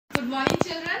morning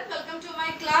children, welcome to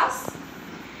my class.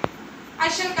 I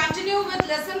shall continue with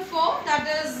lesson 4, that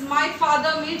is My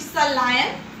Father Meets the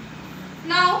Lion.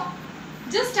 Now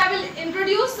just I will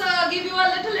give you a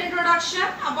little introduction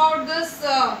about this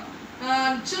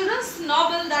children's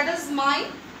novel, that is My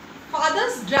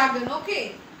Father's Dragon.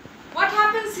 Okay, what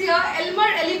happens here? Elmer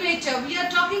Elevator. We are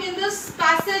talking in this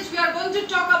passage, we are going to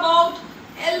talk about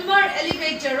Elmer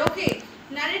Elevator. Okay,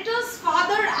 narrator's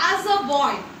father as a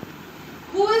boy.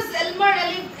 Who is Elmer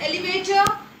Elevator?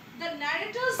 The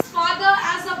narrator's father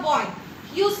as a boy.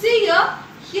 You see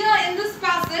here in this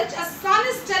passage, a son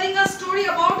is telling a story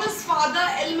about his father,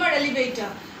 Elmer Elevator.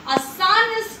 A son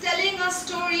is telling a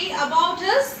story about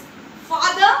his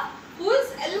father, who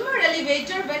is Elmer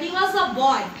Elevator, when he was a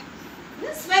boy.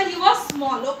 This when he was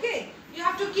small. Okay, you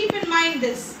have to keep in mind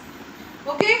this.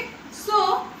 Okay,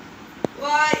 so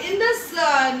in this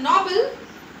novel,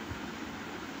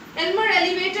 Elmer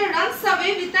Elevator runs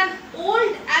away with an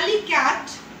old alley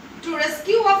cat to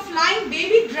rescue a flying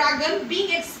baby dragon being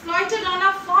exploited on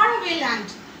a faraway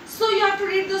land. So you have to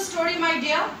read the story, my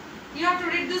dear. You have to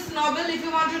read this novel if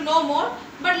you want to know more.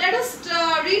 But let us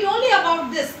read only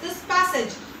about this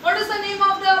passage. What is the name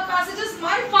of the passage? Is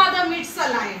My Father Meets a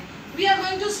Lion. We are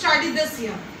going to study this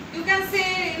here. You can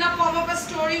say in a form of a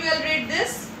story we will read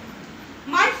this.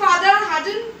 My father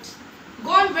hadn't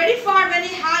gone very far when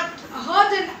he had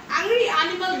heard an angry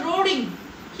animal roaring.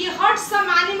 He heard some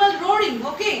animal roaring.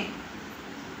 Okay.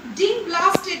 Ding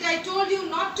blast it, I told you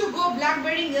not to go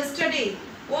blackberrying yesterday.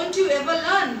 Won't you ever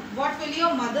learn? What will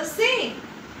your mother say?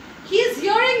 He is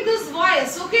hearing this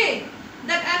voice. Okay.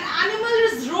 That an animal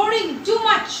is roaring too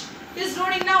much. He is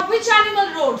roaring. Now which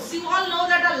animal roars? You all know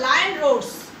that a lion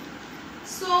roars.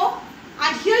 So,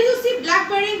 and here you see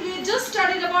blackberry. We just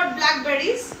studied about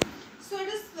blackberries. So it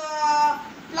is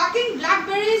plucking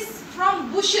blackberries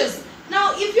from bushes.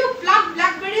 Now if you pluck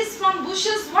blackberries from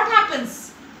bushes, what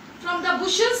happens? From the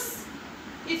bushes,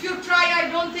 if you try, I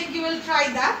don't think you will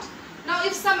try that. Now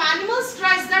if some animals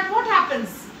tries that, what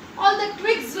happens? All the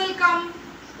twigs will come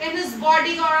in his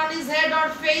body or on his head or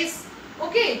face.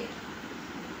 Okay.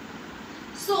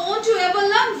 So won't you ever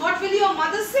learn? What will your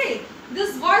mother say?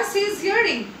 This voice he is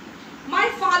hearing. My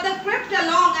father crept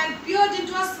along and peered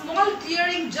into a small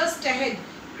clearing just ahead.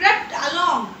 Crept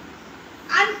along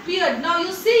and peered. Now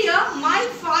you see here, my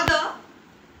father,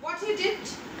 what he did?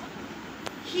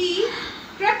 He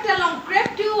crept along.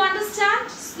 Crept, you understand?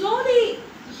 Slowly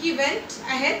he went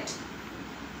ahead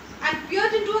and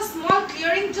peered into a small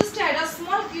clearing just ahead. A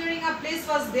small clearing, a place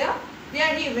was there.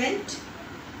 There he went.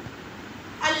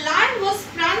 A lion was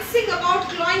prancing about,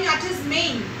 clawing at his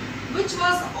mane, which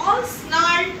was all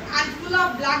snarled and full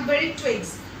of blackberry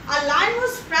twigs. A lion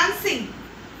was prancing.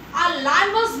 A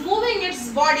lion was moving its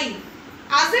body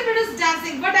as if it is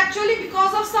dancing, but actually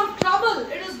because of some trouble,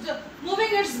 it is moving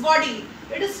its body.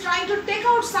 It is trying to take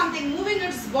out something, moving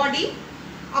its body.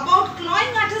 About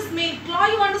clawing at his mane. Claw,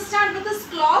 you understand, with his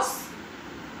claws.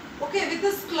 Okay, with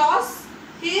his claws.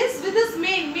 He is with his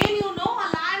mane. Mane, you know, a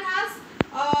lion has,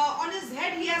 on his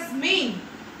head, he has mane.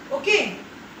 Okay.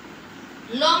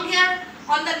 Long hair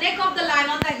on the neck of the lion.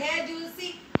 On the head you will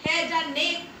see head and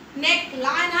neck.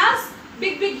 Lion has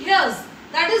big hairs.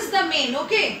 That is the mane.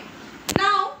 Okay.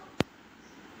 Now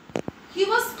he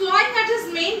was clawing at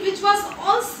his mane, which was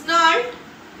all snarled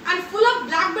and full of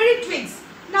blackberry twigs.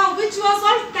 Now which was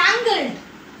all tangled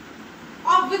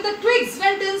with the twigs,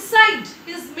 went inside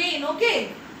his mane.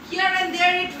 Okay. Here and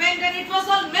there it went and it was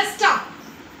all messed up.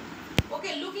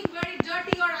 Okay, looking very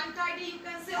dirty or untidy, you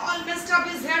can say, all messed up.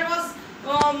 His hair was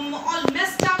all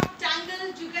messed up,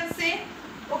 tangled, you can say.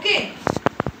 Okay,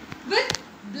 with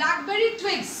blackberry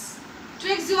twigs.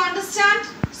 Twigs, you understand?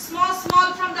 Small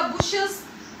from the bushes.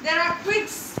 There are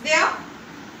twigs there.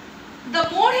 The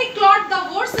more he clawed,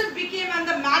 the worse it became, and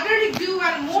the madder he grew,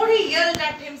 and more he yelled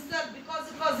at himself, because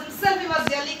it was himself he was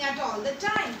yelling at all the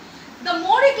time. The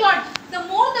more he clawed, the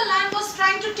more the lion was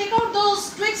trying to take out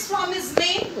those twigs from his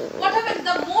mane. What happened?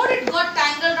 The more it got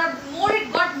tangled or the more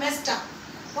it got messed up.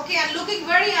 Okay, and looking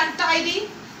very untidy,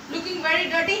 looking very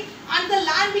dirty. And the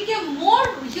lion became more,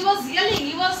 he was yelling,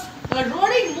 he was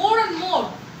roaring more and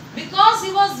more, because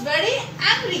he was very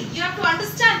angry. You have to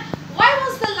understand, why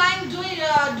was the lion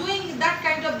doing that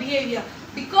kind of behavior?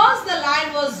 Because the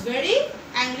lion was very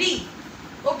angry.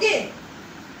 Okay.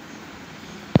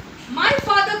 My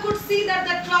father could see that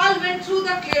the trail went through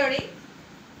the clearing,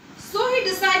 so he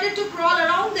decided to crawl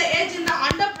around the edge in the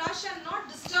underbrush and not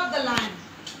disturb the lion.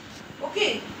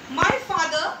 Okay, my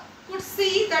father could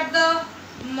see that the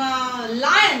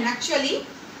lion actually,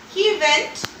 he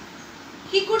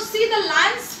could see the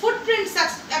lion's footprints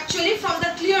actually from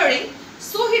the clearing,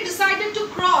 so he decided to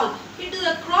crawl.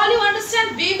 Crawl, you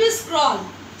understand? Babies crawl.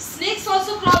 Snakes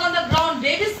also crawl on the ground.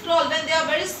 Babies crawl when they are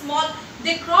very small.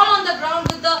 They crawl on the ground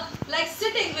with the, like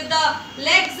sitting with the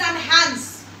legs and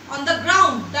hands on the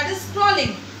ground. That is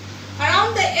crawling.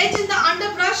 Around the edge in the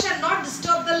underbrush and not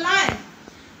disturb the lion.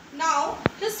 Now,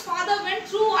 his father went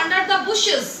through under the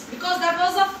bushes because that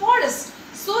was a forest.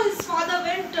 So his father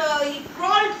went, he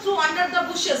crawled through under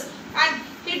the bushes and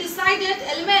he decided,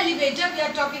 Elmer Elevator, we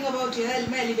are talking about here,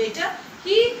 Elmer Elevator.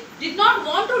 He did not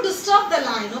want to disturb the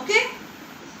lion, okay?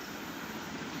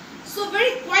 So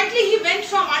very quietly he went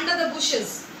from under the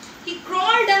bushes. He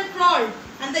crawled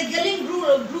and the yelling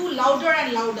grew louder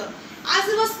and louder. As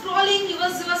he was crawling, he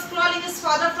was crawling his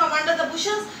father from under the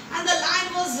bushes and the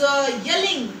lion was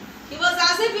yelling. He was,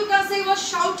 as if you can say, he was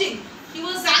shouting. He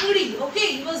was angry,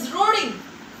 okay? He was roaring.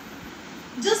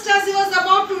 Just as he was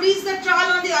about to reach the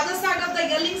trail on the other side of the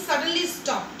yelling, suddenly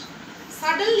stopped.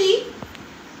 Suddenly,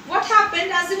 what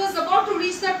happened as he was about to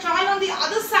reach the trail on the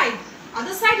other side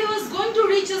he was going to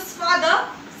reach his father.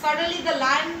 Suddenly the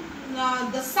lion,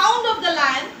 the sound of the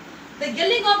lion, the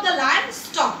yelling of the lion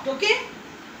stopped, okay?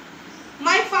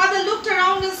 My father looked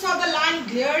around and saw the lion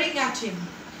glaring at him.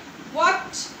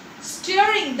 What?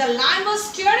 Staring. The lion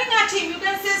was staring at him. You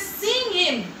can say seeing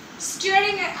him,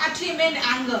 staring at him in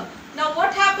anger. Now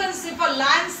what happens if a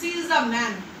lion sees a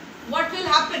man? What will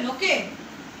happen? Okay.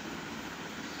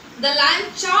 The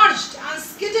lion charged and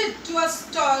skidded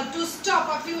to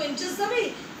stop a few inches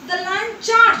away. The lion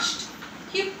charged.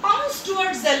 He pounced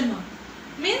towards Elmer.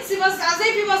 Means he was as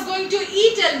if he was going to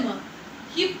eat Elmer.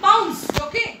 He pounced.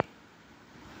 Okay.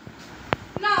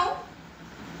 Now,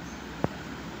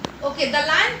 okay, the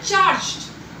lion charged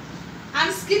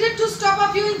and skidded to stop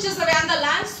a few inches away and the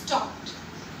lion stopped.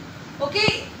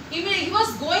 Okay, he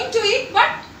was going to eat but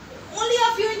only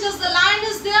a few inches. The lion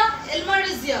is there, Elmer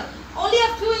is here. Only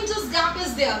a few inches gap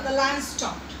is there. The lion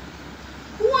stopped.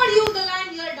 Who are you? The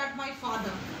lion yelled at my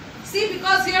father. See,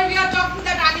 because here we are talking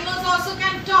that animals also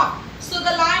can talk. So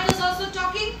the lion is also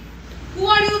talking. Who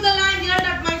are you? The lion yelled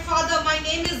at my father. My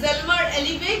name is Elmer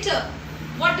Elevator.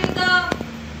 What did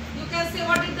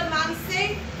the man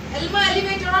say? Elmer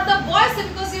Elevator, or the boy said,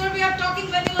 because here we are talking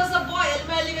when he was a boy.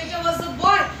 Elmer Elevator was a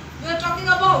boy. We are talking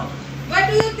about. Where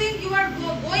do you think you are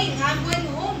going? I am going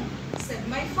home, said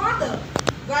my father.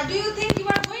 Where do you think you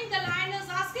are going? The lion is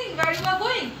asking where you are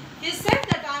going. He said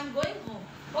that I am going home.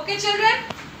 Okay, children?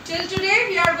 Till today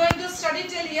we are going to study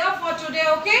till here for today,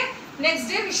 okay? Next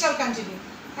day we shall continue.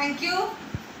 Thank you.